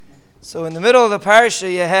So in the middle of the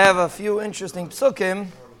parsha, you have a few interesting psukim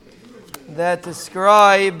that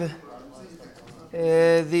describe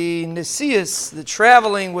the nesius, the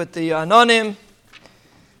traveling with the anonim,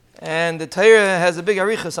 and the Torah has a big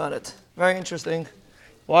arichas on it. Very interesting.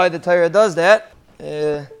 Why the Torah does that?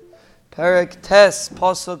 Perek Tes,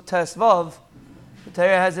 Pasuk Tes Vav. The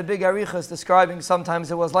Torah has a big arichas describing sometimes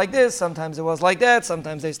it was like this, sometimes it was like that,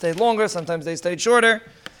 sometimes they stayed longer, sometimes they stayed shorter.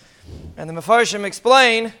 And the Mefarshim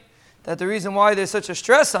explain that the reason why there's such a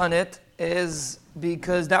stress on it is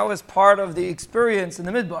because that was part of the experience in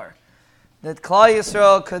the Midbar. That Klal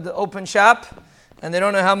Yisrael could open shop, and they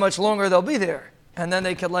don't know how much longer they'll be there. And then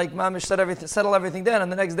they could mamish settle everything down,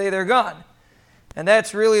 and the next day they're gone. And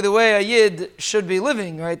that's really the way a Yid should be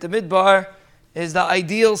living, right? The Midbar is the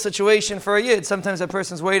ideal situation for a Yid. Sometimes a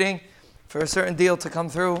person's waiting for a certain deal to come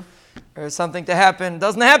through, or something to happen. It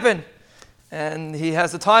doesn't happen. And he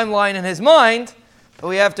has a timeline in his mind, but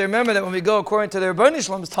we have to remember that when we go according to the Rebbeinu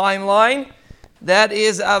Shalom's timeline, that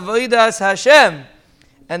is Avodas Hashem.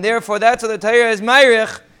 And therefore, that's what the Torah is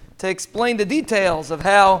Meirich, to explain the details of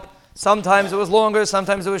how sometimes it was longer,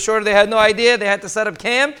 sometimes it was shorter. They had no idea. They had to set up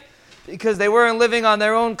camp because they weren't living on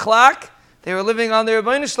their own clock. They were living on the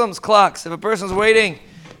Rebbeinu Shalom's clocks. If a person's waiting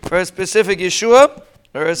for a specific Yeshua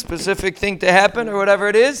or a specific thing to happen or whatever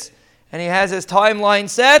it is, and he has his timeline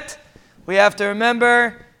set, we have to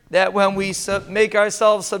remember that when we make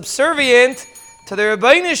ourselves subservient to the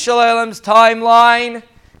Rebbeinu Shalom's timeline,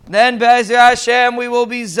 then Be'ezer Hashem we will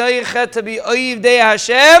be Zayichet to be Oiv Dei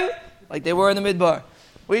Hashem, like they were in the Midbar.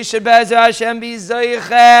 We should Be'ezer Hashem be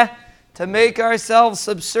Zayichet to make ourselves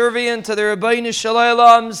subservient to the Rebbeinu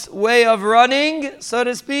Shalom's way of running, so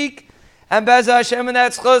to speak. And Be'ezer Hashem, and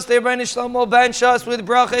that's close, the Rebbeinu Shalom will bench us with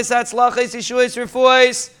brachos, atzlachos, yeshuos,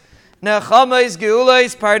 refuos, Nechamais,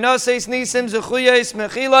 Geulais, Parnasais, Nisim, Zechuyais,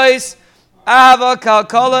 Mechilais, Ahava,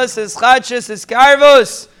 Kalkalas, Eschachis,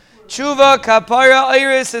 Eskarvos, Tshuva, Kapara,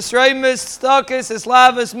 Iris, Esraimus, Stakis,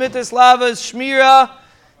 Eslavas, Mitislavas, Shmira,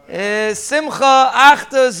 Simcha,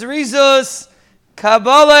 Achtas, Rizus,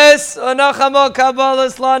 Kabbalas, Onachamo,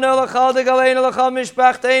 Kabbalas, Lano, Lachal, Degaleno, Lachal,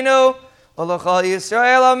 Mishpachteno, Olachal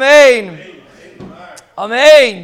Yisrael, Amen. Amen.